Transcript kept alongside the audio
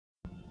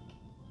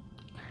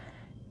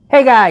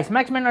Hey guys,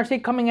 Maxman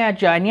RC coming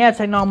at you, and yes,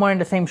 I know I'm wearing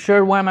the same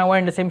shirt. Why am I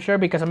wearing the same shirt?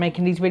 Because I'm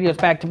making these videos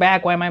back to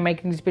back. Why am I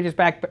making these videos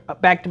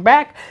back to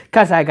back?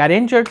 Because I got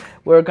injured.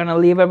 We're gonna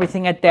leave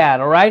everything at that,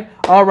 alright?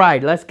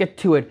 Alright, let's get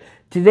to it.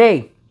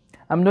 Today,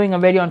 I'm doing a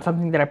video on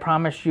something that I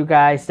promised you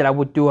guys that I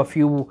would do a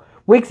few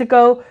weeks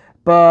ago,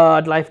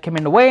 but life came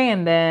in the way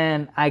and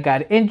then I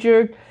got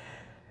injured.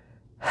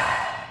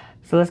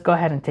 So let's go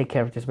ahead and take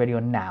care of this video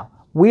now.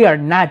 We are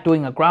not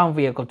doing a ground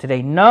vehicle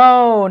today.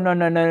 No.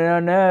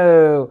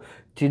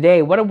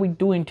 Today, what are we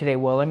doing today?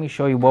 Well, let me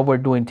show you what we're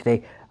doing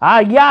today.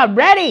 Yeah,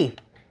 ready!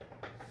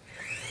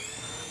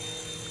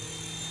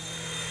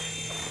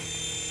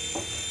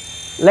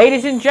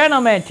 Ladies and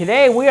gentlemen,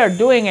 today we are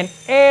doing an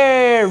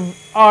air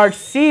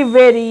RC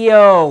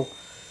video.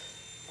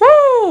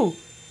 Woo!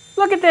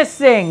 Look at this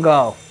thing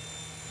go.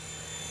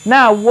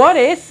 Now, what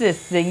is this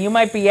thing? You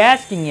might be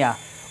asking ya.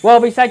 Well,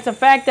 besides the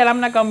fact that I'm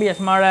not going to be a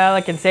smart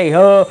aleck and say,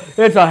 oh,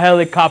 it's a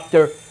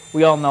helicopter.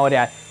 We all know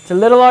that. It's a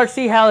little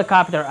RC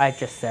helicopter. I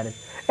just said it.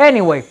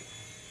 Anyway,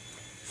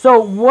 so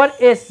what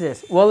is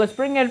this? Well, let's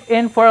bring it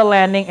in for a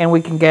landing and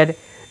we can get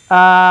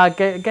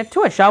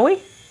to it, shall we?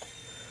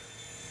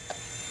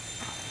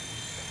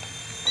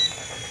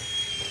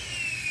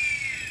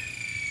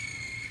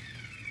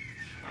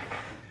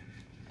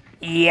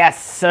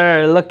 Yes,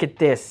 sir. Look at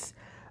this.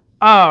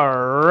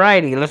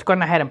 Alrighty, let's go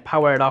ahead and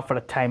power it off for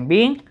the time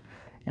being.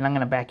 And I'm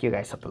going to back you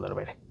guys up a little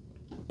bit.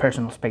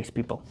 Personal space,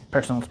 people.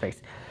 Personal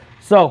space.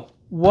 So,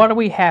 what do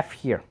we have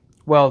here?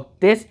 Well,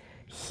 this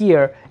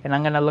here, and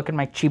I'm going to look at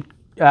my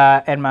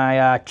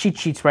cheat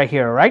sheets right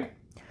here, all right?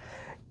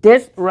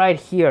 This right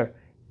here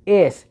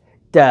is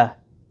the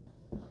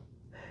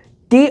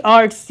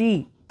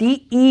DeeRC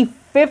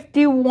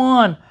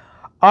DE51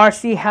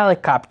 RC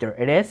helicopter.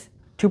 It is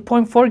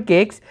 2.4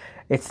 gigs.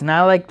 It's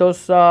not like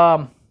those...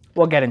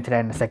 we'll get into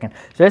that in a second.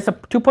 So it's a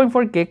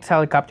 2.4 gigs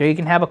helicopter. You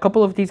can have a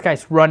couple of these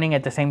guys running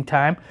at the same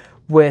time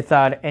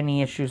without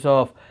any issues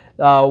of,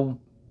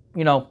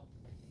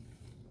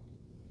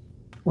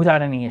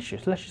 without any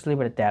issues. Let's just leave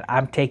it at that.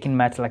 I'm taking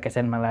meds, like I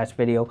said in my last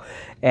video,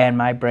 and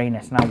my brain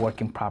is not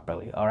working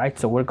properly. All right,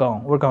 so we're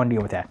going to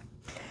deal with that.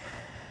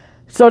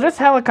 So this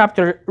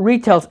helicopter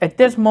retails at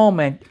this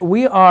moment.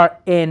 We are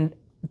in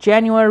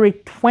January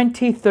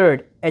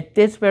 23rd. At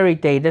this very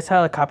day, this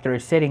helicopter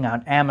is sitting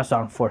on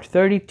Amazon for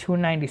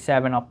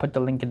 $32.97. I'll put the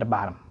link in the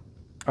bottom.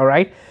 All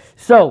right.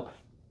 So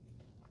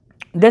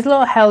this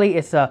little heli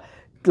is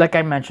like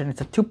I mentioned,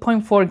 it's a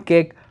 2.4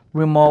 gig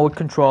remote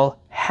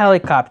control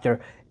helicopter,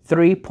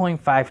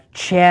 3.5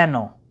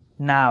 channel.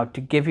 Now, to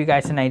give you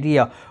guys an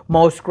idea,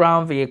 most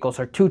ground vehicles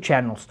are 2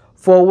 channels: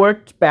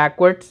 forwards,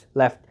 backwards,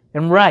 left,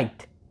 and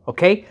right.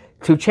 Okay,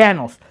 2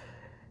 channels.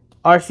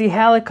 RC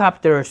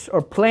helicopters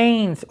or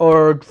planes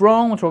or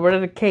drones or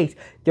whatever the case,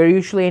 they're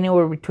usually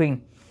anywhere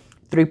between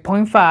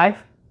 3.5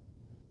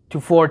 to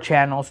 4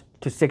 channels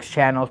to 6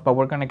 channels, but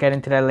we're going to get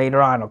into that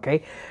later on,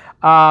 okay?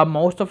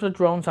 Most of the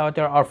drones out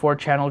there are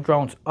 4-channel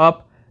drones: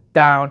 up,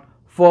 down,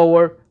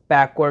 forward,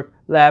 backward,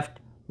 left,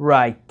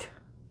 right.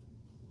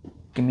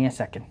 Give me a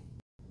second.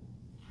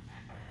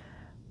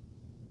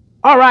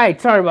 All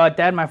right, sorry about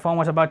that. My phone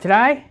was about to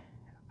die.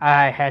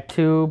 I had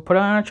to put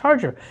it on a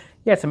charger.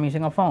 Yes, I'm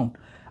using a phone.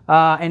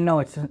 And no,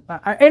 it's, you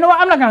know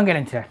what, I'm not going to get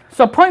into that.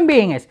 So point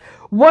being is,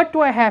 what do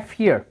I have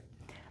here?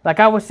 Like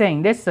I was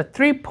saying, this is a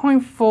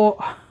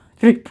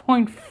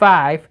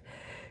 3.5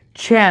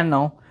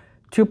 channel,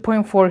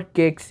 2.4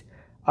 gigs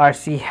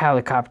RC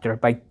helicopter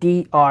by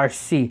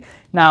DeeRC.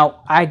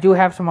 Now, I do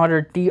have some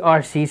other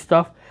DeeRC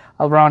stuff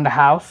around the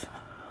house,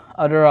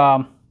 other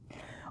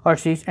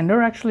RCs, and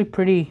they're actually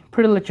pretty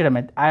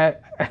legitimate.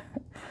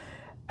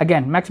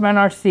 Again, Maxman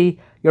RC,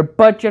 your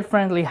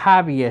budget-friendly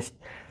hobbyist.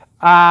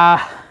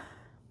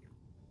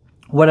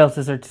 What else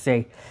is there to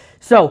say?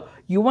 So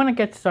you want to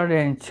get started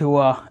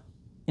into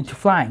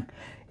flying.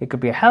 It could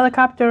be a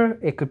helicopter,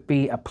 it could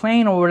be a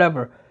plane or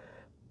whatever.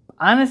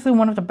 Honestly,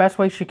 one of the best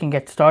ways you can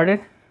get started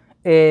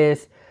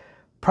is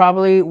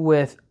probably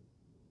with,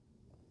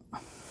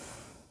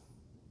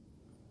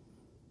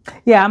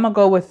 yeah, I'm gonna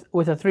go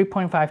with a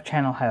 3.5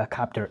 channel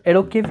helicopter.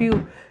 It'll give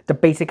you the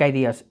basic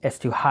ideas as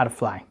to how to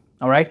fly.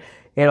 All right,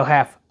 it'll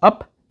have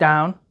up,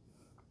 down,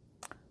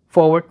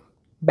 forward,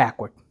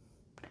 backward.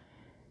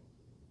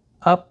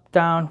 Up,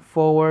 down,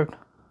 forward,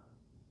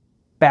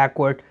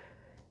 backward,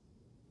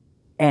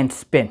 and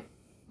spin.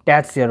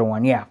 That's the other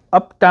one, yeah.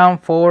 Up, down,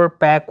 forward,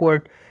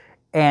 backward,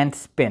 and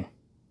spin.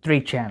 3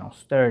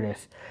 channels. There it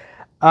is.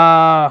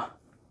 I'm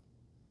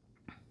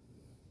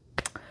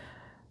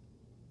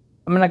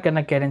not going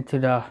to get into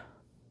the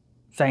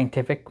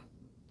scientific,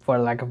 for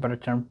lack of a better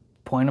term,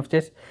 point of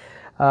this.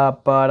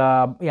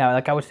 Yeah,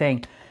 like I was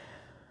saying,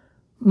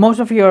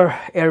 most of your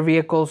air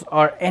vehicles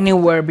are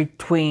anywhere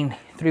between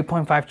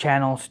 3.5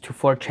 channels to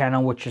 4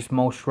 channel, which is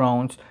most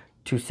drones,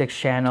 to 6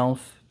 channels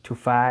to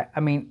 5. I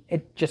mean,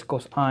 it just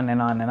goes on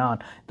and on and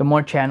on. The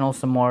more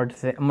channels, the more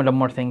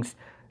things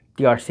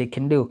the RC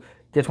can do.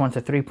 This one's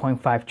a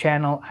 3.5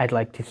 channel. I'd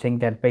like to think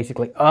that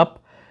basically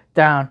up,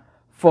 down,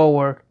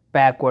 forward,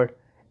 backward,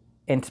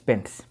 and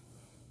spins.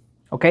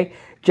 Okay,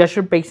 just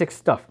your basic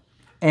stuff.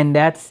 And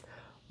that's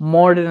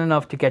more than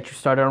enough to get you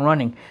started on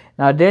running.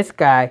 Now this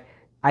guy,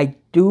 I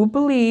do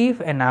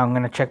believe, and now I'm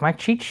going to check my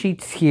cheat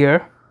sheets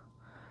here.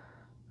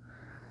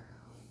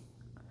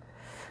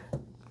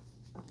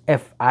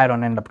 If I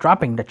don't end up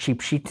dropping the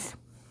cheat sheets.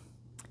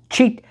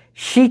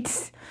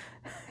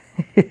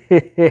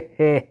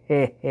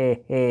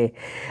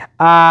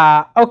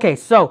 Okay,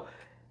 so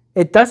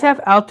it does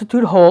have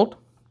altitude hold,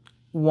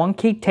 1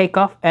 key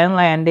takeoff and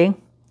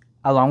landing,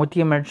 along with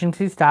the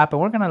emergency stop,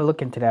 and we're gonna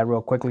look into that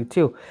real quickly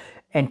too,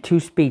 and 2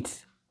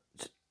 speeds,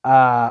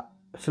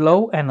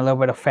 slow and a little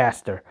bit of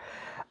faster.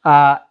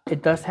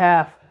 It does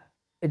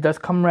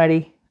come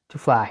ready to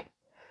fly.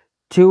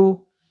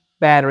 2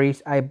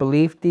 batteries. I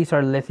believe these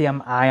are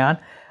lithium ion.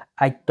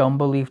 I don't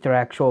believe they're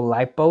actual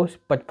lipos,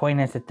 but point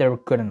is that they're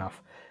good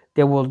enough.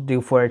 They will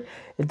do for it.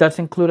 It does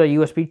include a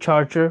USB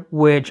charger,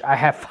 which I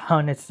have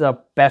found it's the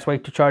best way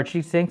to charge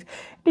these things.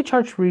 They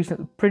charge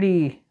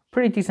pretty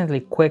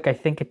decently quick. I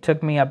think it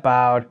took me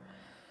about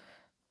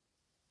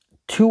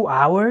 2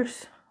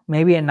 hours,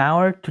 maybe an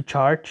hour to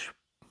charge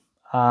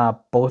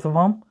both of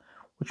them,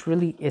 which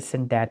really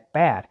isn't that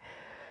bad.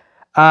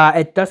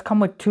 It does come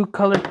with 2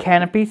 colored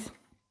canopies,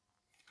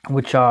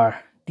 which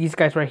are these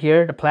guys right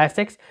here, the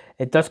plastics.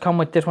 It does come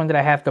with this one that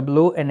I have, the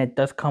blue, and it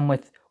does come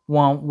with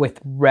one with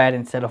red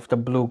instead of the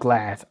blue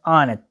glass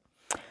on it.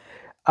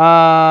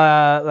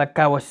 Like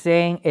I was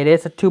saying, it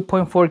is a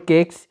 2.4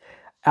 gigs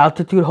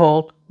altitude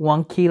hold,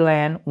 1 key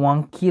land,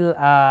 1 key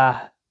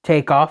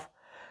takeoff.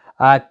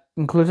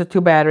 Includes the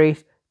 2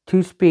 batteries,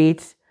 2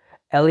 speeds,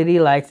 LED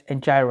lights,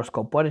 and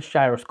gyroscope. What is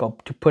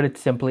gyroscope? To put it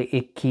simply,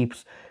 it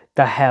keeps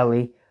the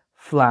heli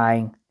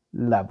flying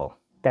level.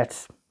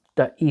 That's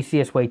the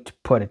easiest way to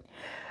put it.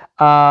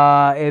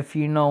 If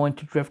you know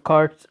into drift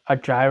carts, a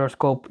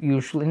gyroscope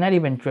usually, not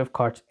even drift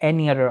carts,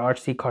 any other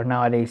RC car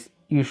nowadays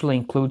usually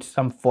includes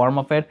some form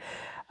of it.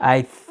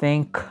 I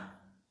think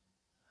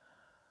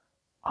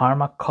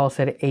ARMA calls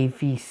it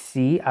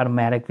AVC,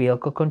 automatic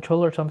vehicle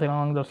control, or something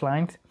along those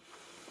lines.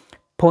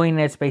 Point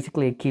is,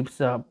 basically it keeps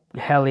the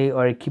heli,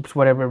 or it keeps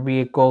whatever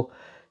vehicle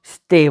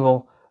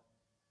stable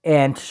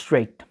and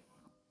straight.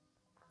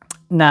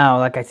 Now,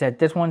 like I said,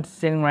 this one's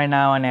sitting right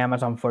now on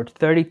Amazon for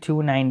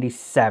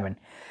 $32.97.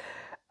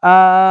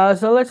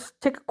 So let's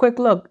take a quick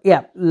look.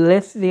 Yeah,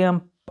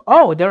 lithium.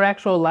 Oh, they're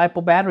actual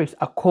LiPo batteries.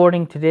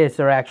 According to this,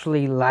 they're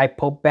actually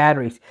LiPo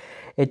batteries.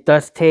 It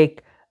does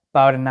take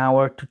about an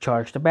hour to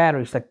charge the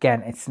batteries.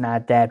 Again, it's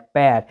not that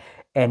bad.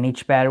 And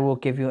each battery will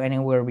give you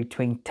anywhere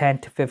between 10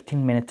 to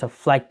 15 minutes of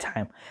flight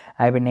time.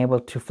 I've been able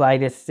to fly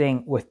this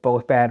thing with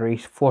both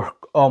batteries for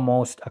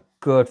almost a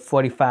good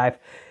 45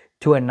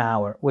 to an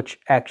hour, which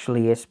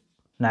actually is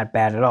not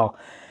bad at all.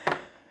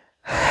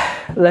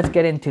 Let's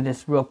get into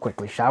this real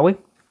quickly, shall we?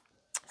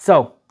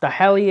 So, the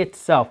heli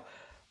itself,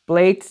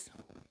 blades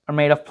are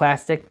made of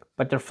plastic,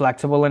 but they're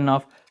flexible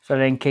enough so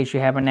that in case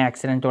you have an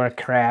accident or a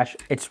crash,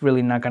 it's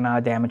really not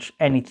gonna damage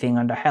anything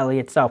on the heli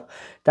itself.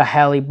 The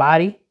heli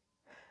body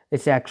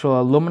is actual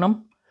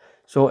aluminum,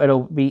 so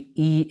it'll be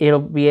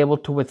able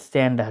to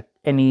withstand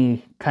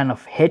any kind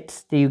of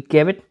hits that you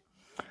give it.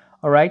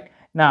 All right.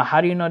 Now,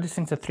 how do you know this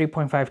thing's a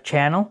 3.5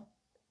 channel?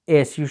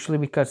 It's usually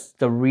because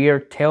the rear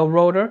tail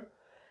rotor,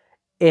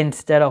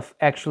 instead of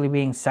actually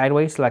being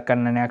sideways like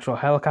on an actual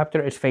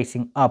helicopter, is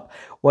facing up.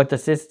 What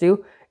does this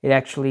do? It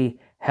actually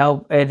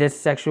this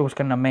is actually what's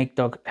gonna make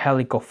the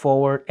heli go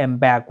forward and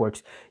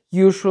backwards.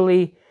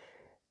 Usually,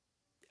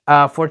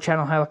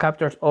 4-channel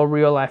helicopters or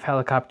real life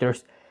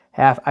helicopters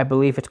have, I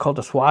believe it's called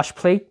a swash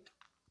plate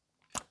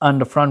on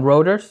the front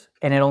rotors,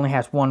 and it only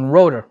has 1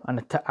 rotor on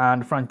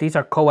the front. These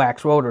are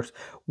coax rotors.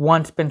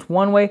 One spins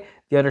one way,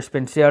 the other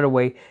spins the other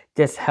way.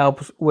 This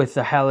helps with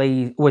the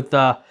heli, with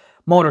the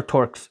motor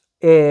torques,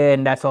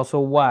 and that's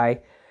also why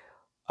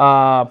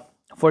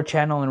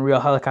 4-channel and real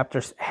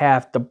helicopters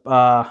have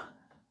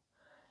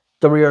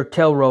the rear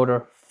tail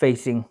rotor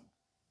facing,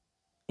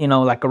 you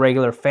know, like a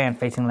regular fan,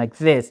 facing like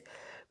this,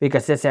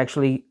 because this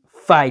actually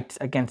fights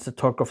against the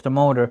torque of the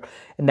motor,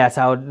 and that's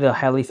how the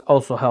helis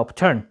also help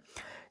turn.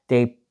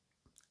 They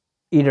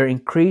either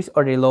increase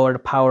or they lower the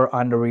power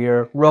on the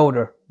rear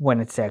rotor when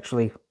it's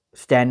actually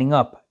standing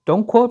up.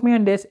 Don't quote me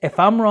on this. If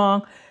I'm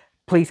wrong,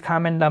 please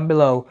comment down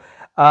below.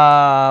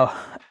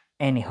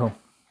 Anywho,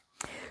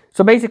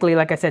 so basically,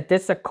 like I said,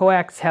 this is a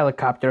coax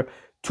helicopter,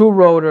 2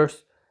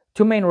 rotors,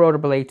 2 main rotor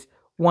blades,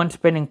 one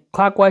spinning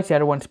clockwise, the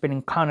other one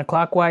spinning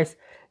counterclockwise.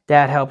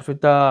 That helps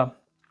with the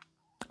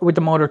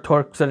motor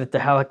torque so that the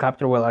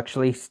helicopter will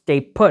actually stay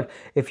put.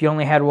 If you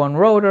only had 1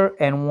 rotor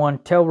and 1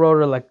 tail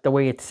rotor, like the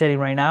way it's sitting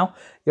right now,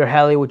 your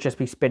heli would just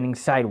be spinning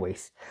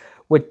sideways.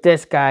 With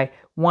this guy,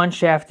 1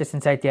 shaft is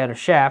inside the other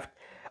shaft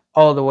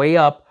all the way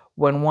up.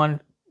 When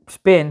one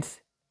spins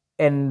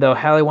and the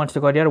heli wants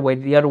to go the other way,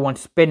 the other one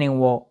spinning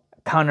will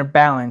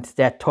counterbalance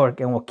that torque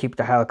and will keep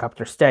the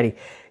helicopter steady.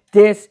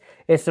 This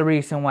is the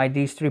reason why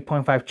these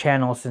 3.5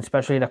 channels, and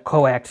especially the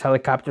coax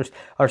helicopters,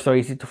 are so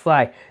easy to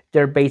fly.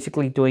 They're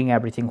basically doing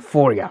everything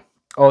for you.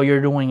 All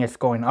you're doing is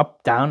going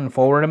up, down, and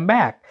forward and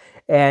back.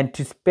 And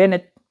to spin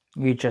it,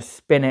 you just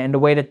spin it. And the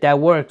way that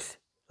works,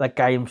 like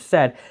I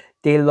said,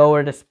 they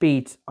lower the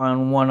speeds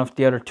on one of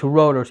the other two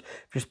rotors.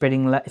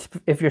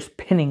 If you're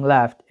spinning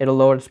left, it'll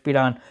lower the speed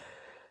on,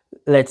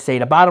 let's say,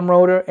 the bottom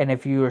rotor, and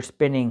if you're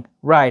spinning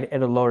right,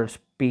 it'll lower the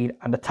speed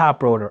on the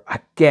top rotor.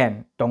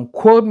 Again, don't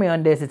quote me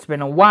on this. It's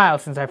been a while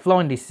since I've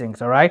flown these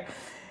things, all right?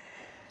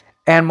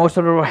 And most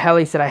of the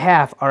helis that I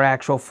have are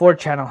actual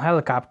 4-channel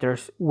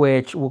helicopters,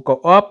 which will go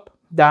up,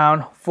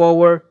 down,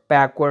 forward,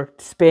 backward,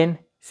 spin,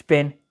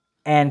 spin,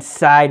 and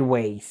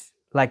sideways.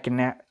 Like in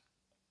that,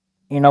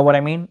 you know what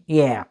I mean?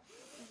 Yeah.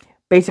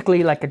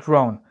 Basically like a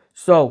drone.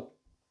 So,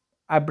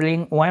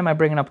 why am I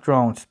bringing up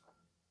drones?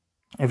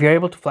 If you're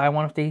able to fly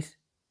one of these,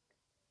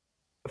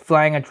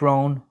 flying a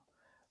drone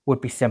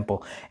would be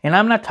simple. And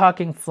I'm not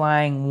talking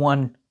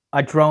flying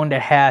a drone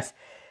that has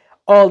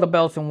all the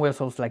bells and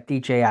whistles like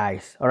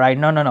DJI's, all right?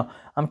 No.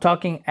 I'm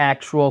talking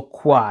actual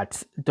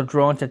quads. The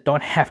drones that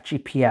don't have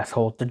GPS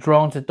hold. The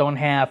drones that don't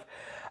have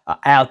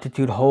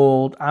altitude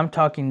hold. I'm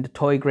talking the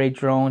toy grade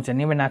drones,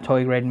 and even not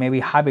toy grade, maybe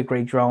hobby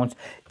grade drones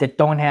that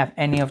don't have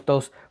any of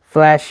those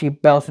flashy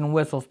bells and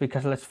whistles.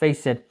 Because let's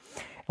face it,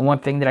 and one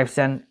thing that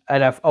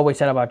I've always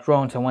said about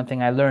drones, and one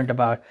thing I learned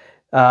about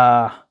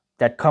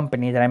that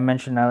company that I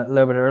mentioned a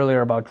little bit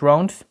earlier about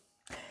drones,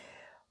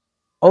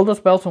 all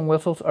those bells and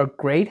whistles are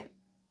great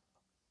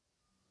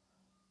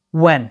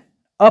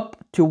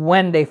up to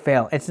when they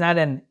fail. It's not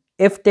an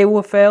if they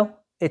will fail,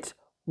 it's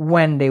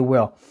when they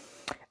will.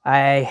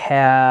 I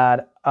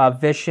had a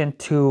Vision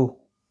 2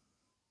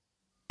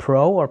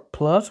 Pro or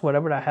Plus,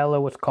 whatever the hell it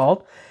was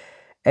called,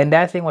 and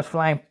that thing was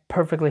flying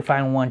perfectly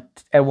fine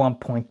at one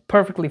point.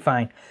 Perfectly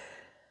fine.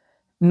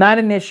 Not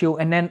an issue,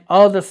 and then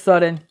all of a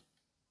sudden,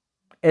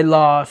 it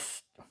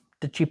lost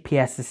the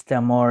GPS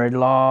system, or it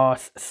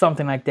lost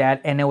something like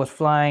that, and it was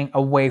flying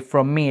away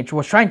from me. It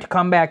was trying to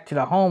come back to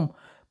the home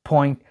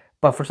point,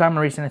 but for some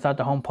reason, I thought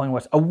the home point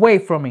was away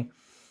from me.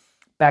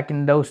 Back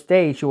in those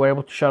days, you were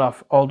able to shut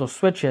off all those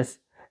switches,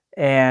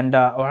 and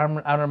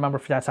or I don't remember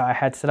if that's how I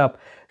had set up.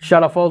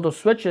 Shut off all those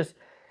switches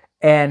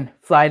and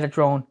fly the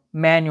drone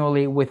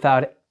manually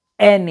without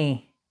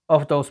any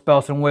of those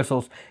bells and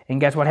whistles. And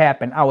guess what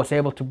happened? I was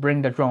able to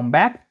bring the drone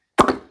back,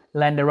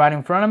 landed right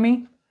in front of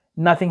me.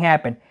 Nothing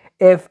happened.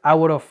 If I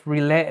would have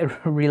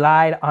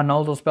relied on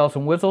all those bells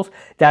and whistles,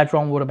 that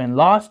drone would have been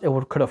lost.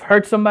 It could have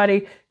hurt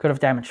somebody, could have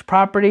damaged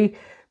property.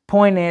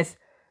 Point is,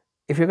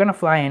 if you're going to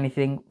fly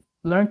anything,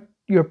 learn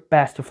your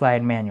best to fly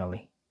it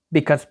manually.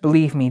 Because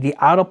believe me, the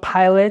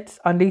autopilots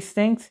on these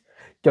things,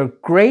 they're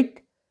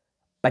great,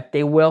 but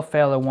they will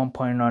fail at one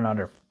point or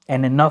another.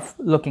 And enough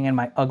looking at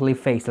my ugly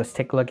face. Let's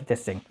take a look at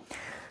this thing.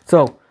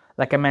 So,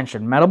 like I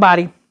mentioned, metal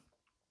body,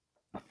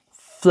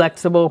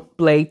 flexible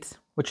blades,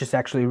 which is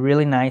actually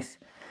really nice.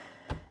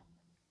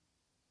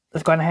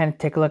 Let's go ahead and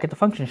take a look at the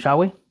function, shall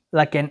we?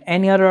 Like in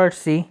any other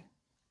RC,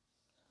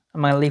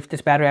 I'm going to leave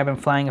this battery. I've been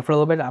flying it for a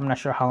little bit. I'm not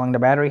sure how long the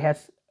battery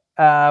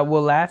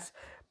will last,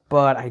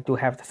 but I do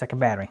have the second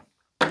battery.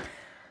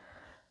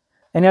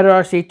 Any other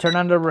RC, turn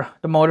on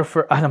the motor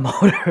for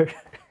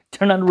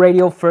turn on the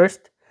radio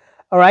first.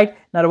 All right.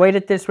 Now the way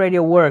that this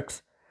radio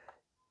works,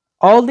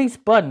 all these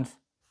buttons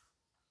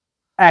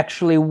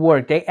actually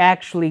work. They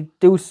actually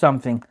do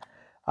something.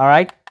 All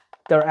right.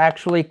 They're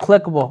actually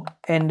clickable,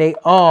 and they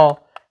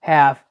all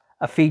have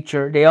a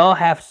feature. They all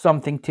have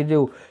something to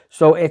do.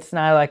 So it's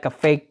not like a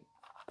fake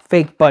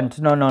buttons.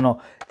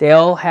 No. They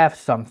all have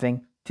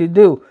something to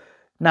do.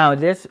 Now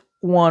this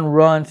one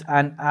runs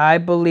on, I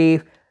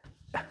believe,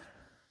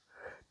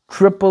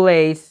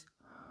 AAA's.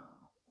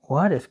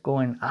 What is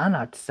going on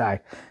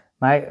outside?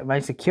 My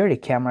security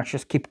cameras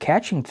just keep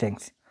catching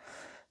things.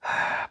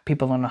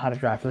 People don't know how to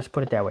drive. Let's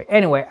put it that way.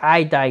 Anyway,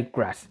 I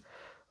digress.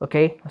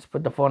 Okay, let's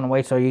put the phone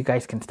away so you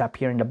guys can stop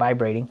hearing the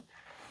vibrating.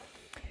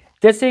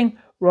 This thing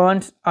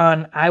runs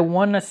on, I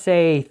want to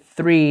say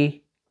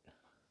 3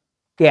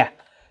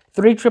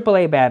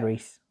 AAA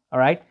batteries. All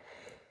right.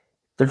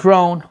 The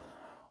drone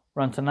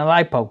runs on a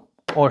LiPo,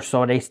 or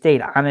so they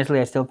state. Honestly,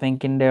 I still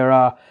thinking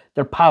they're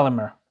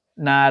polymer,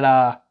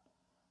 not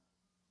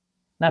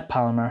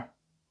polymer.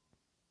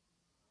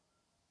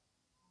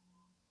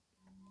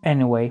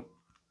 Anyway,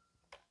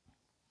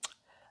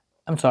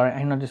 I'm sorry.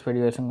 I know this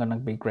video isn't gonna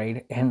be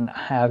great, and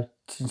I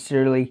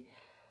sincerely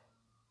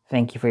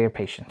thank you for your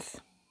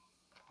patience.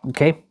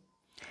 Okay.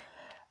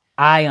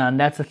 Ion,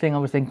 that's the thing I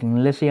was thinking.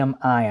 Lithium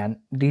ion.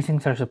 These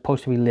things are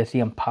supposed to be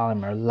lithium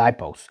polymer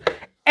lipos.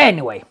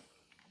 Anyway,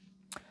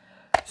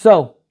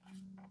 so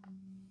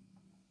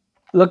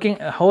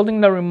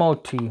holding the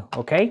remote to you,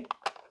 okay?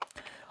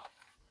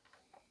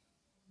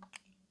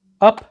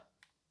 Up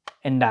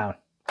and down.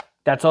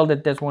 That's all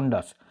that this one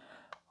does.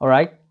 All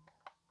right?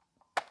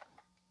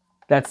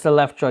 That's the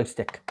left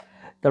joystick.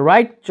 The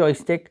right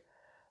joystick,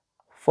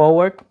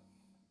 forward,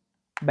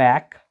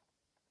 back,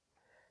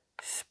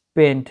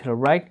 spin to the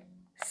right,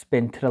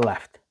 spin to the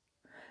left.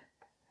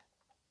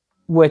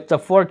 With the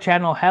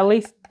 4-channel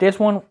helis,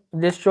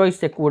 this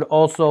joystick would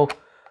also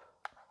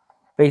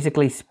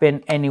basically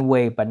spin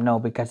anyway, but no,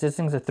 because this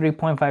thing's a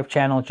 3.5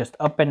 channel, just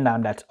up and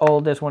down. That's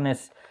all this one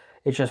is.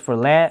 It's just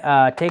for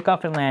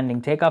takeoff and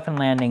landing,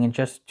 and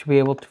just to be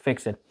able to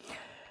fix it.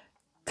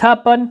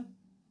 Top button,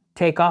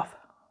 takeoff,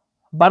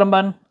 bottom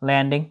button,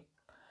 landing.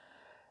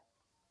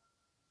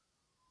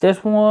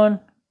 This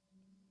one,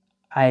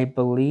 I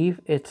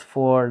believe it's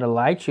for the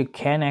lights. You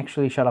can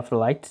actually shut off the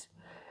lights.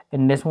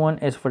 And this one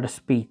is for the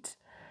speeds.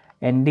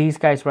 And these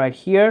guys right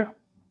here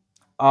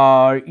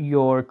are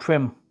your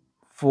trim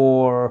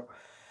for...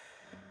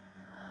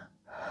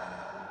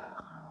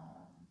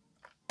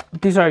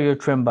 These are your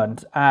trim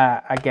buttons.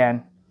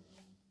 Again,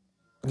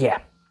 yeah.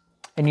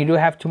 And you do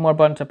have 2 more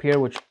buttons up here,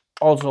 which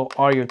also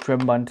are your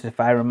trim buttons, if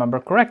I remember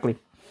correctly.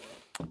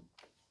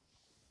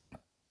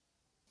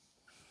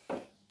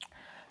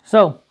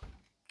 So,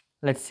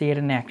 let's see it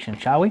in action,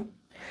 shall we?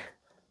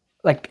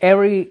 Like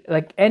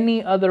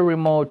any other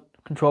remote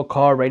control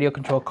car, radio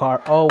control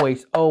car,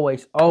 always,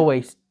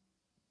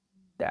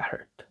 that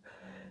hurt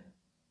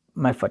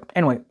my foot.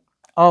 Anyway,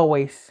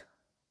 always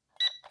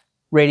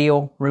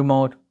radio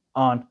remote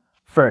on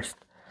first.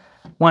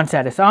 Once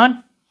that is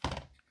on,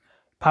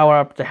 power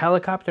up the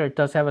helicopter. It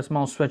does have a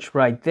small switch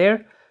right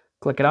there.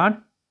 Click it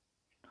on.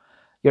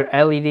 Your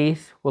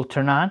LEDs will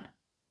turn on.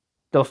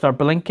 They'll start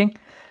blinking.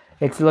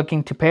 It's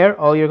looking to pair.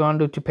 All you're going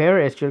to do to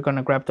pair is you're going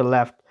to grab the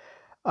left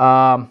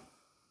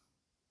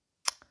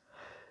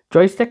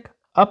joystick,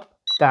 up,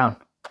 down,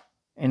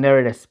 and there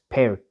it is,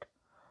 paired.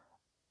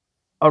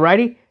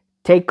 Alrighty,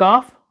 take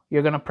off.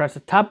 You're going to press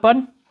the top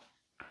button.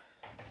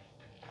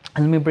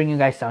 And let me bring you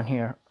guys down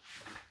here.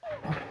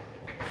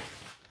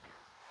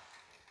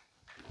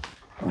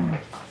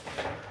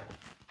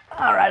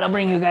 Alright, I'll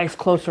bring you guys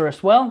closer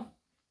as well.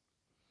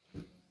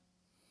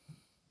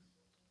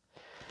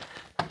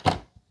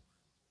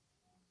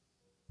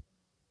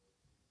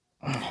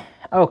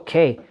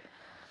 Okay,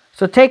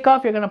 so take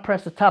off, you're going to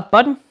press the top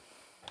button.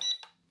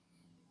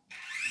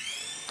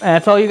 And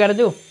that's all you got to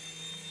do.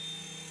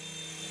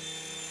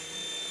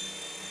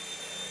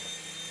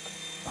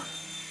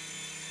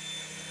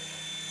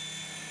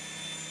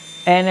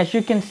 And as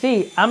you can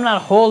see, I'm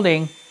not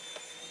holding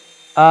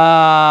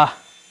the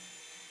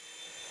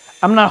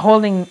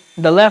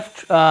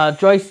left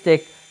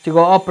joystick to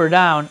go up or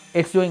down.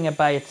 It's doing it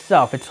by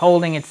itself. It's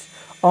holding its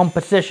own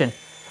position.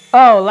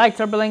 Oh, lights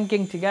are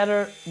blinking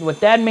together. What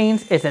that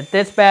means is that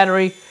this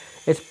battery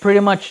is pretty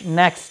much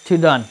next to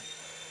done.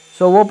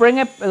 So we'll bring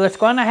it, let's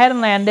go on ahead and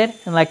land it.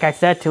 And like I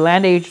said, to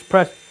land it, you just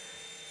press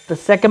the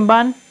second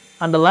button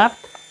on the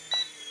left.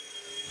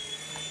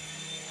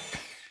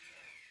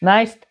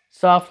 Nice,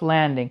 soft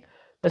landing.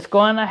 Let's go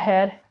on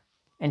ahead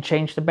and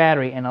change the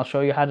battery, and I'll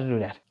show you how to do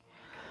that.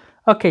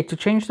 Okay, to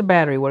change the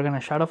battery, we're going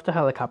to shut off the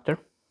helicopter.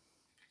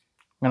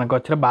 I'm going to go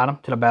to the bottom,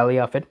 to the belly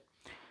of it.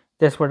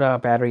 This is where the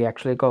battery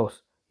actually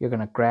goes. You're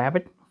going to grab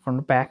it from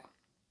the back,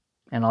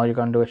 and all you're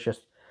going to do is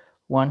just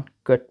one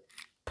good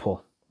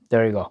pull.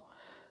 There you go.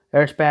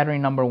 There's battery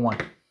number 1.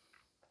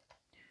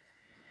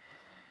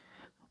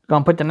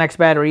 Going to put the next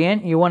battery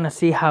in. You want to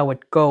see how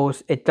it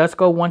goes. It does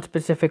go one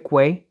specific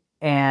way,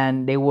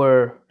 and they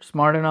were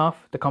smart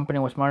enough, the company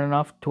was smart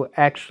enough to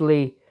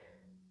actually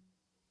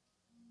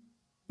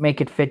make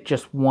it fit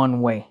just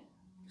one way.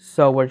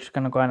 So we're just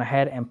going to go on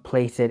ahead and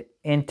place it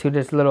into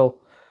this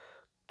little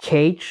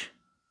cage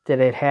that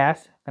it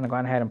has. I'm going to go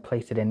on ahead and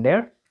place it in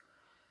there.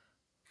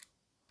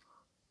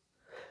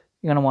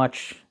 You're going to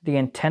watch the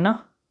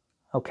antenna,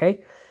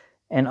 okay?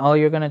 And all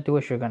you're going to do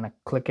is you're going to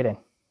click it in.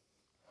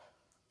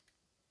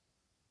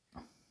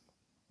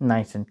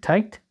 Nice and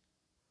tight.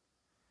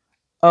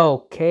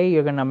 Okay,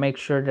 you're going to make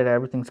sure that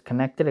everything's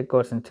connected. It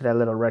goes into that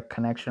little red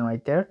connection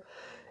right there.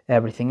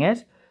 Everything is.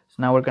 So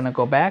now we're going to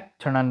go back,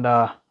 turn on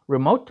the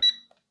remote.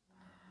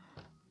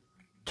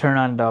 Turn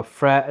on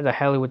the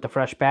Heli with the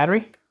fresh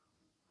battery.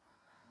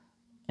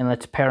 And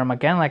let's pair them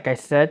again. Like I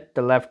said,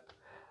 the left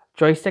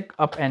joystick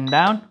up and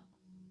down.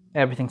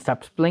 Everything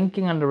stops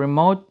blinking on the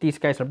remote. These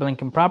guys are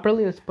blinking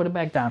properly. Let's put it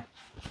back down.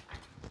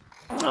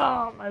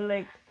 Oh, my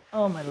leg.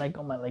 Oh, my leg.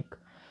 Oh, my leg.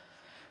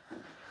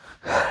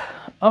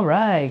 All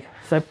right.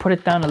 So I put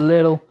it down a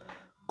little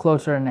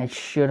closer than I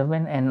should have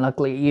been. And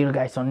luckily, you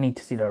guys don't need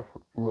to see the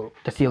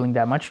ceiling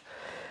that much.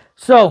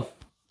 So,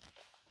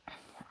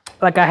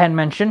 like I had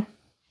mentioned,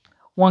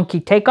 1 key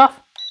takeoff.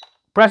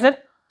 Press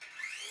it.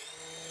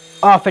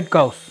 Off it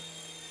goes.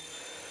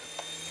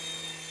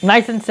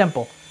 Nice and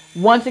simple.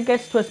 Once it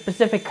gets to a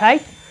specific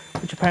height,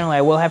 which apparently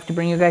I will have to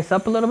bring you guys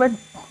up a little bit.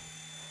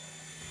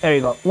 There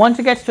you go. Once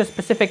it gets to a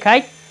specific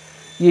height,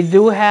 you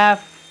do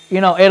have,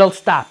 it'll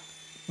stop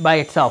by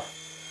itself.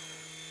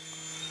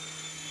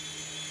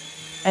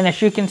 And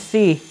as you can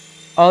see,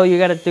 all you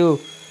gotta do,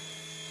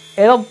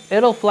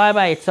 it'll fly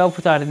by itself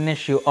without an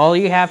issue. All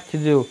you have to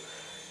do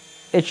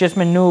is just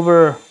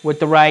maneuver with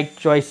the right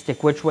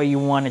joystick which way you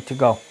want it to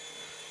go.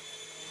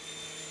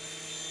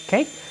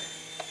 Okay,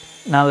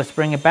 now let's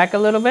bring it back a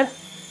little bit.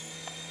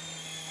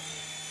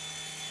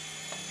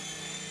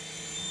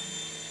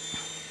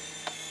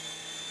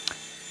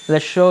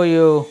 Let's show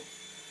you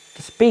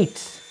the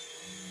speeds.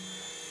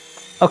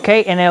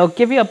 Okay, and it'll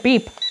give you a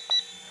beep.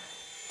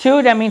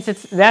 2, that means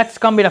that's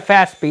gonna be the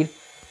fast speed.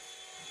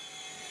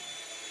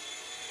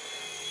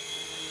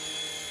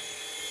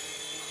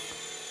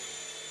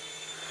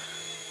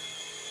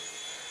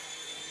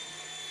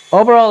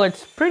 Overall,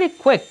 it's pretty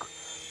quick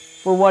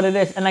for what it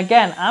is. And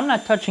again, I'm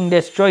not touching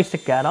this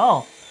joystick at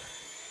all.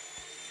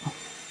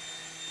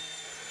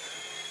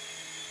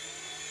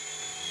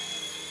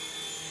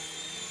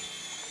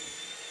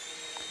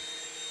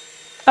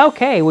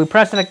 Okay, we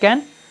press it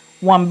again.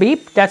 One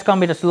beep, that's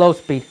gonna be the slow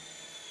speed.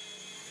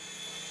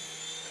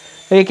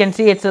 But you can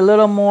see it's a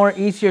little more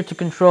easier to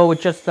control with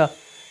just the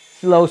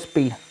slow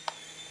speed.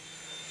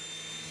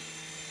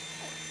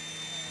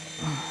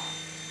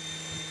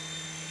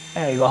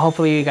 There you go.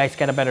 Hopefully you guys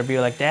get a better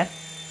view like that.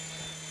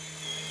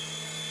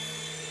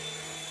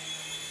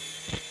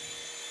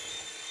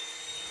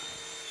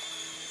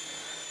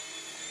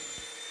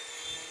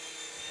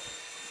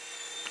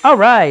 All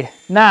right,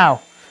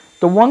 now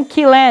the one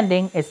key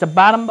landing is the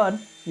bottom button.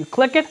 You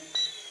click it.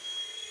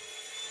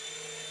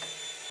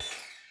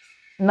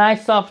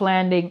 Nice soft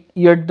landing.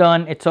 You're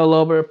done. It's all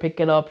over. Pick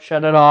it up,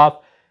 shut it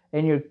off,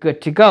 and you're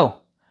good to go.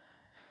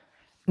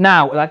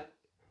 Now, like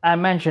I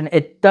mentioned,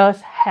 it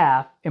does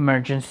have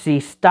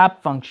emergency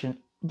stop function.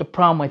 The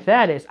problem with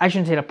that is, I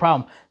shouldn't say the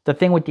problem. The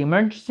thing with the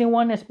emergency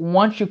one is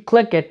once you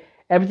click it,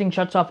 everything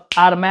shuts off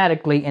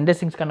automatically and this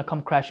thing's gonna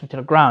come crashing to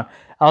the ground.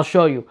 I'll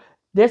show you.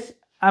 This,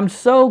 I'm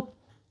so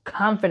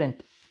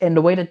confident in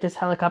the way that this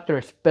helicopter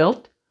is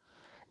built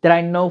that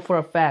I know for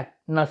a fact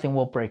nothing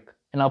will break.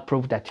 And I'll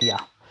prove that to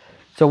y'all.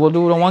 So we'll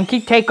do the one key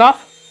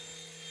takeoff.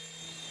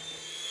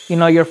 You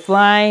know, you're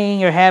flying,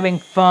 you're having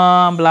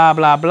fun, blah,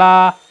 blah,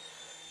 blah.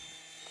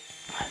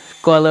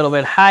 Let's go a little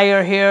bit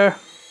higher here.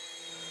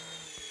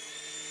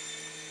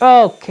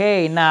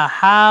 Okay, now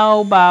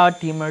how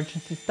about the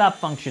emergency stop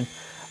function?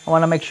 I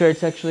want to make sure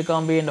it's actually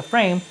going to be in the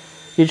frame.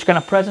 You're just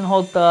going to press and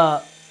hold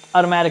the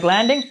automatic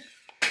landing.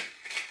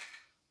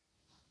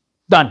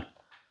 Done.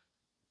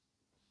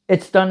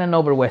 It's done and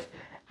over with.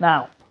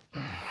 Now,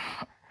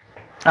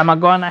 I'm going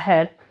to go on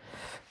ahead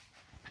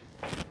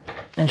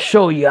and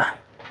show you.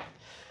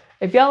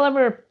 If y'all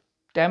ever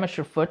damage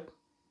your foot,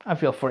 I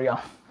feel for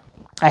y'all.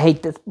 I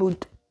hate this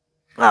boot.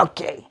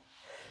 Okay.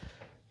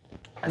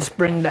 Let's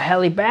bring the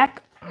heli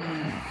back.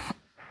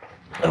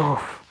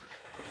 Oh.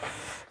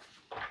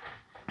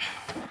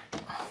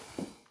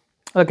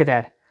 Look at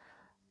that.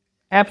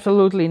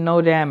 Absolutely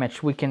no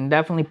damage. We can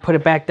definitely put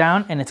it back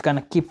down and it's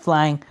gonna keep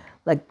flying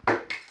like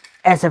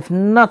as if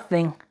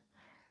nothing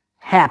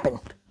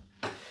happened.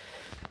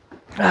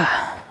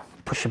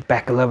 Push it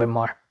back a little bit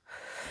more.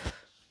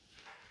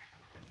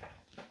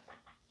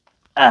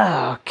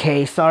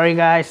 Okay, sorry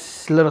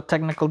guys, little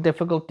technical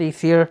difficulties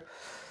here.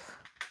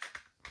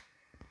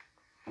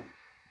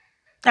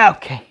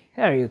 Okay,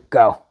 there you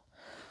go.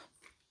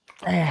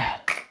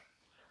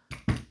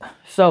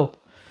 So,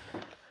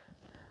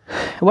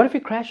 what if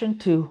you crash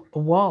into a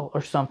wall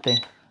or something?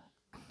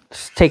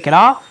 Just take it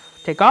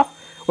off, take off.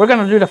 We're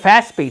gonna do the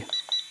fast speed.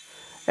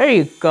 There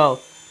you go.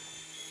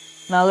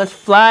 Now let's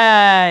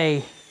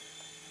fly.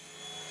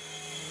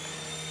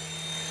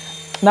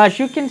 Now as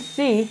you can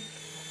see,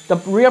 the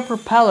rear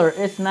propeller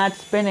is not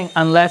spinning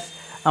unless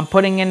I'm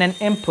putting in an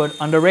input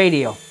on the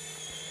radio.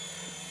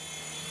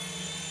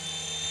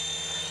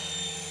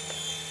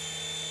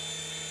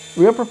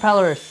 Rear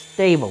propeller is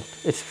stable.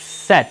 It's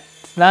set.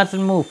 It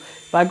doesn't move.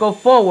 If I go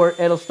forward,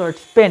 it'll start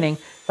spinning.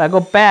 If I go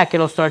back,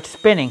 it'll start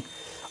spinning.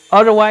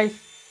 Otherwise,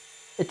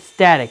 it's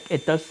static.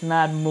 It does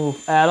not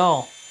move at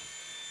all.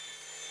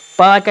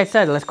 But like I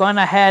said, let's go on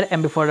ahead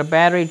and before the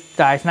battery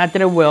dies, not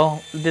that it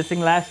will, this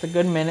thing lasts a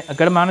good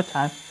amount of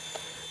time.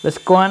 Let's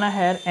go on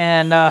ahead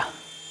and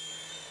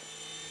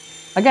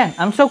again,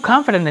 I'm so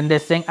confident in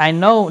this thing. I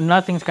know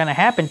nothing's gonna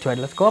happen to it.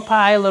 Let's go up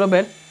high a little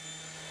bit.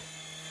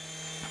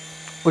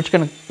 We're just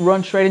gonna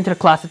run straight into the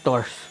closet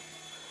doors.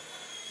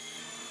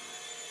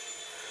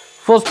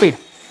 Full speed.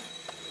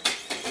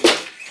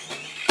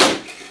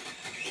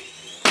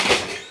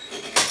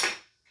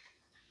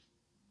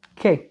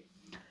 Okay.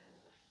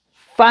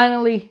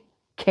 Finally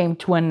came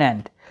to an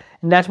end.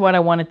 And that's what I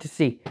wanted to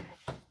see.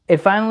 It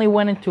finally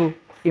went into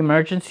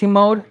emergency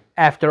mode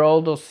after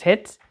all those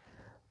hits.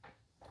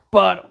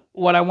 But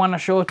what I want to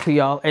show to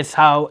y'all is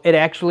how it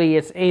actually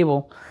is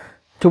able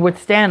to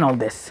withstand all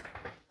this.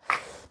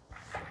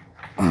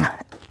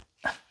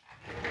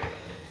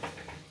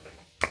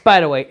 By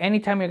the way,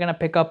 anytime you're going to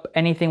pick up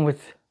anything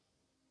with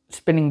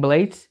spinning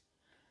blades,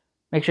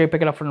 make sure you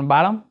pick it up from the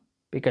bottom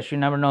because you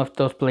never know if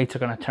those blades are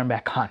going to turn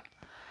back on.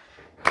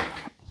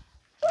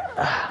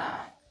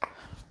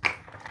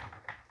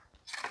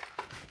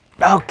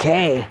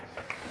 Okay.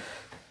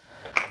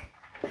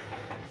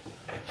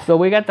 So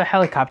we got the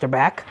helicopter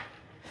back.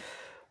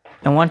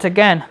 And once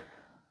again,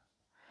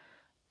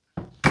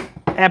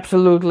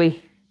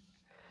 absolutely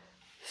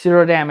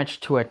zero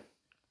damage to it.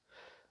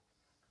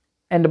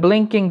 And the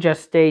blinking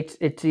just states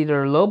it's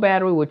either low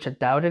battery, which I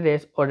doubt it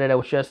is, or that it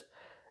was just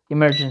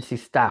emergency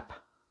stop.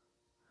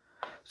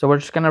 So we're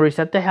just going to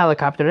reset the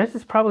helicopter. This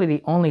is probably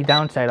the only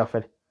downside of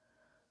it.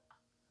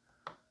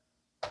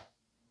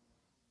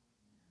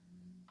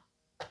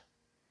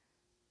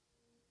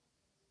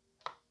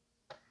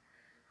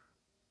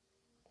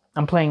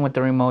 I'm playing with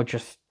the remote,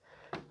 just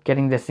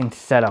getting this thing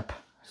set up.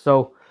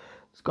 So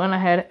let's go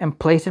ahead and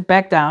place it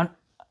back down.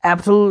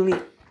 absolutely,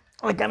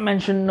 like I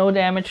mentioned, no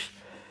damage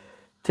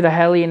to the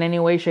heli in any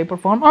way, shape, or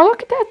form. Oh,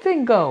 look at that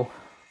thing go.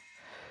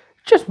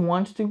 Just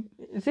wants to,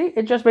 see,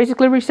 it just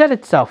basically reset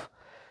itself.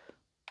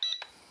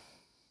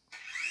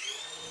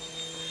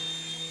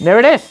 There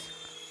it is.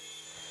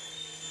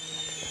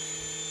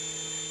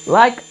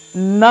 Like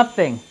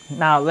nothing.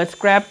 Now let's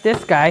grab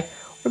this guy.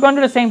 We're going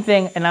to do the same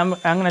thing, and I'm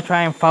going to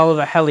try and follow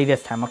the heli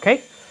this time,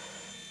 okay?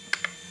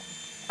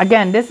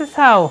 Again, this is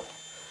how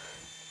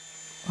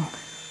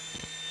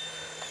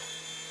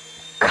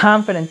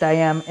confident I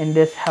am in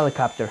this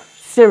helicopter.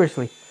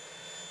 Seriously.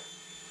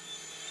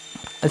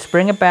 Let's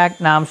bring it back.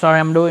 Now, I'm sorry,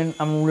 I'm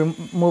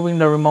moving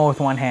the remote with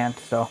one hand,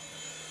 so.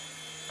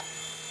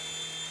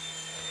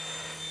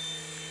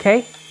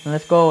 Okay, and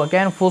let's go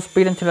again, full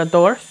speed into the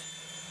doors.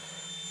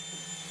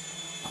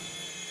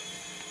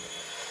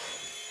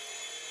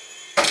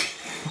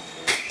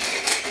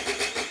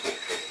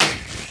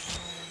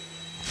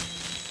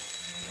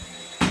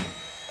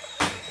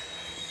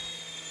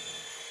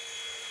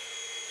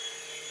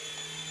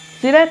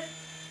 See that?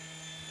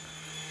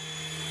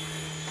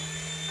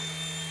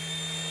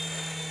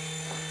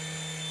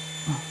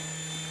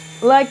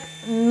 Like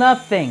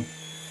nothing.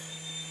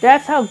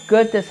 That's how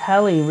good this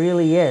heli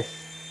really is.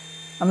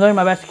 I'm doing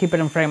my best to keep it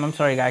in frame. I'm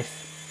sorry, guys.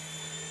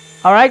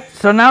 Alright,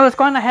 so now let's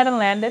go on ahead and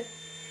land it.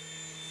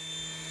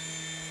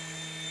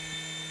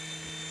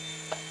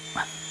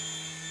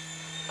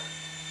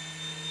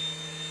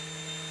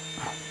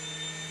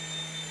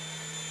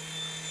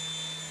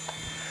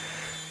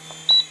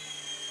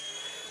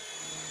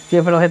 See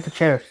if it'll hit the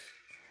chairs.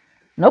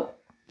 Nope.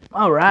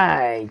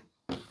 Alright.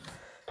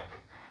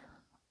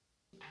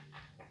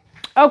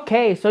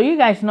 Okay, so you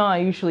guys know I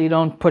usually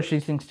don't push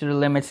these things to the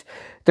limits.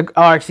 The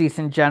RCs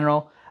in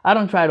general, I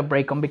don't try to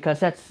break them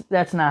because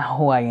that's not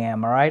who I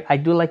am, alright? I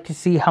do like to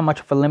see how much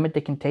of a limit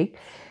they can take.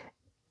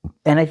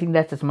 And I think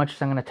that's as much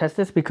as I'm going to test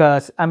this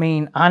because, I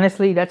mean,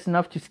 honestly, that's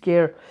enough to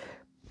scare.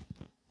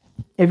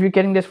 If you're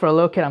getting this for a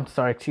little kid, I'm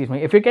sorry, excuse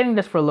me. If you're getting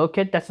this for a little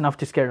kid, that's enough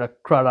to scare the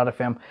crowd out of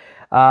him.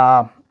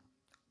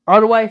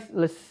 Otherwise,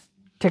 let's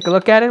take a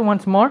look at it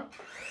once more.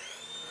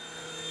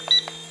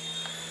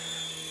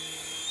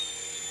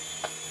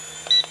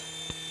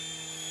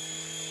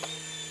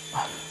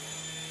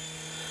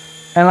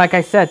 And like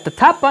I said, the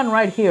top button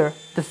right here,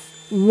 the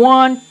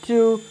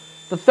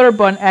third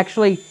button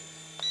actually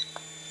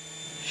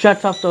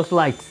shuts off those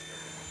lights.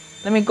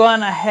 Let me go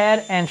on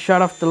ahead and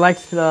shut off the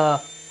lights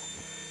to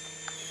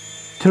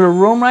the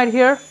room right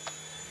here,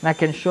 and I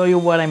can show you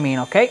what I mean,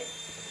 okay?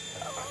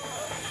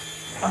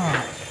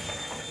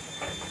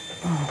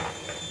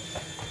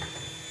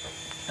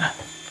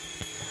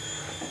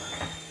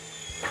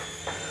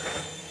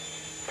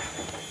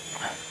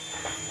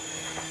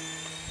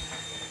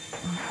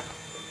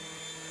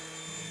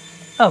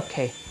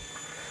 Okay.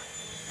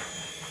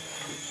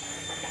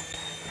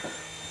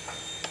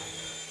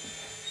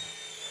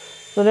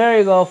 So there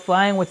you go,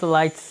 flying with the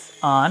lights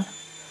on.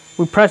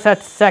 We press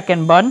that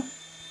second button.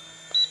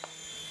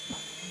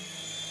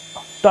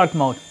 Dark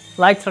mode.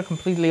 Lights are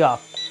completely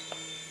off.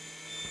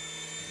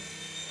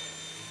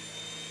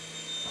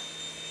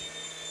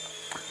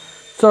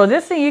 So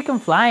this thing you can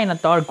fly in a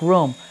dark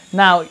room.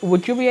 Now,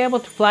 would you be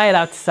able to fly it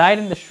outside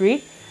in the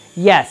street?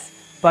 Yes,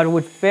 but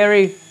with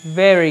very,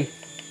 very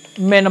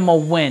minimal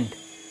wind.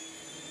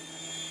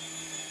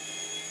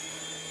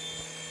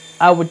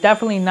 I would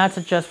definitely not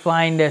suggest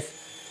flying this.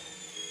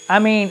 I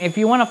mean, if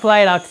you want to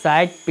fly it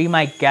outside, be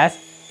my guest.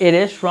 It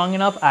is strong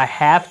enough. I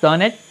have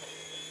done it.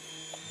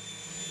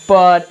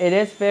 But it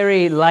is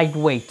very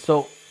lightweight.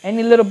 So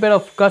any little bit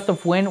of gust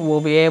of wind will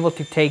be able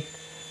to take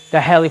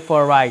the heli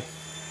for a ride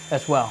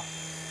as well.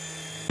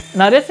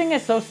 Now this thing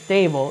is so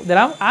stable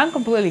that I'm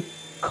completely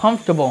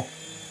comfortable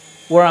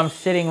where I'm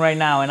sitting right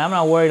now. And I'm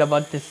not worried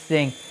about this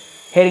thing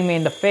hitting me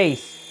in the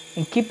face.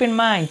 And keep in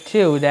mind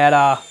too that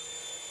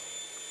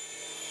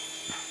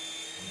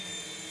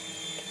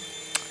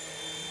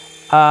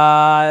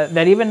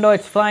that even though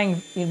it's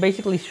flying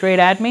basically straight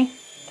at me,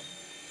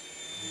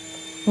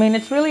 I mean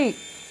it's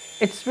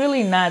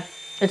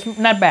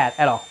not bad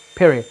at all,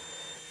 period.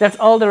 That's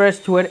all there is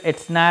to it.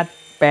 It's not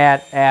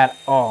bad at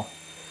all.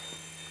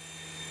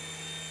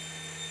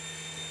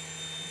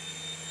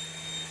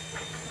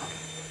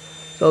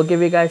 So I'll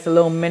give you guys a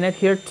little minute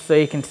here so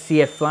you can see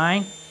it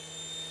flying.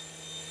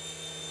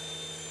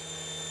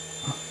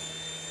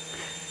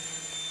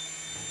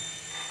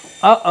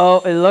 Uh-oh,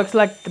 it looks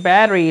like the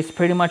battery is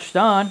pretty much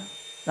done.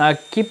 Now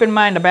keep in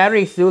mind the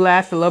batteries do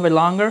last a little bit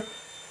longer,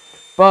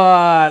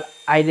 but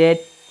I did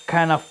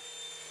kind of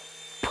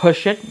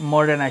push it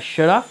more than I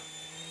should have.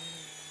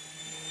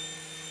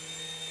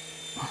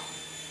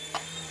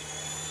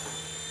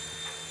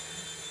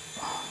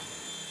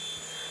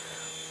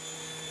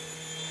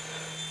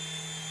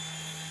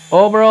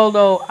 Overall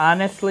though,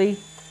 honestly,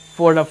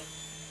 for the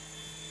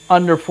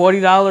under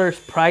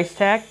 $40 price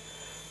tag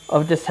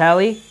of this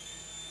heli,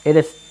 it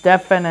is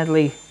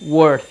definitely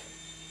worth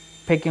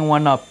picking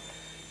one up.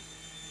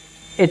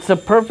 It's a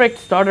perfect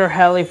starter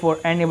heli for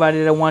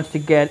anybody that wants to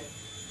get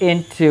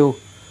into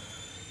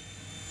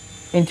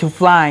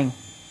flying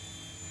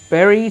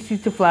Very easy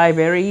to fly,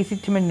 very easy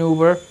to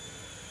maneuver.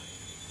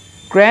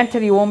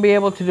 Granted, you won't be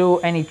able to do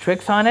any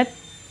tricks on it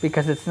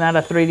because it's not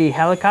a 3D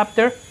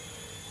helicopter.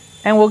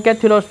 And we'll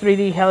get to those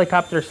 3D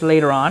helicopters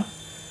later on.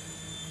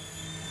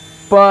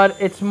 But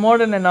it's more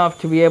than enough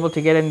to be able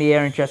to get in the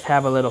air and just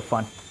have a little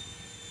fun.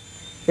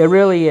 It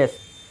really is.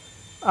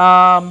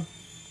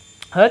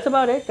 That's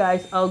about it,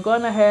 guys. I'll go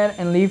ahead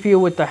and leave you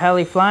with the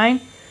heli flying.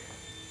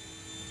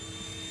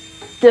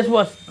 This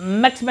was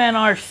Mexman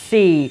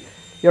RC,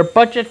 your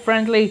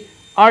budget-friendly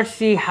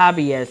RC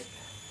hobbyist.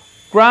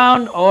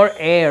 Ground or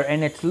air,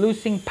 and it's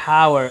losing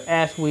power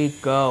as we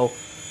go.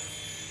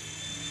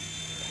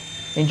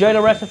 Enjoy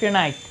the rest of your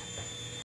night.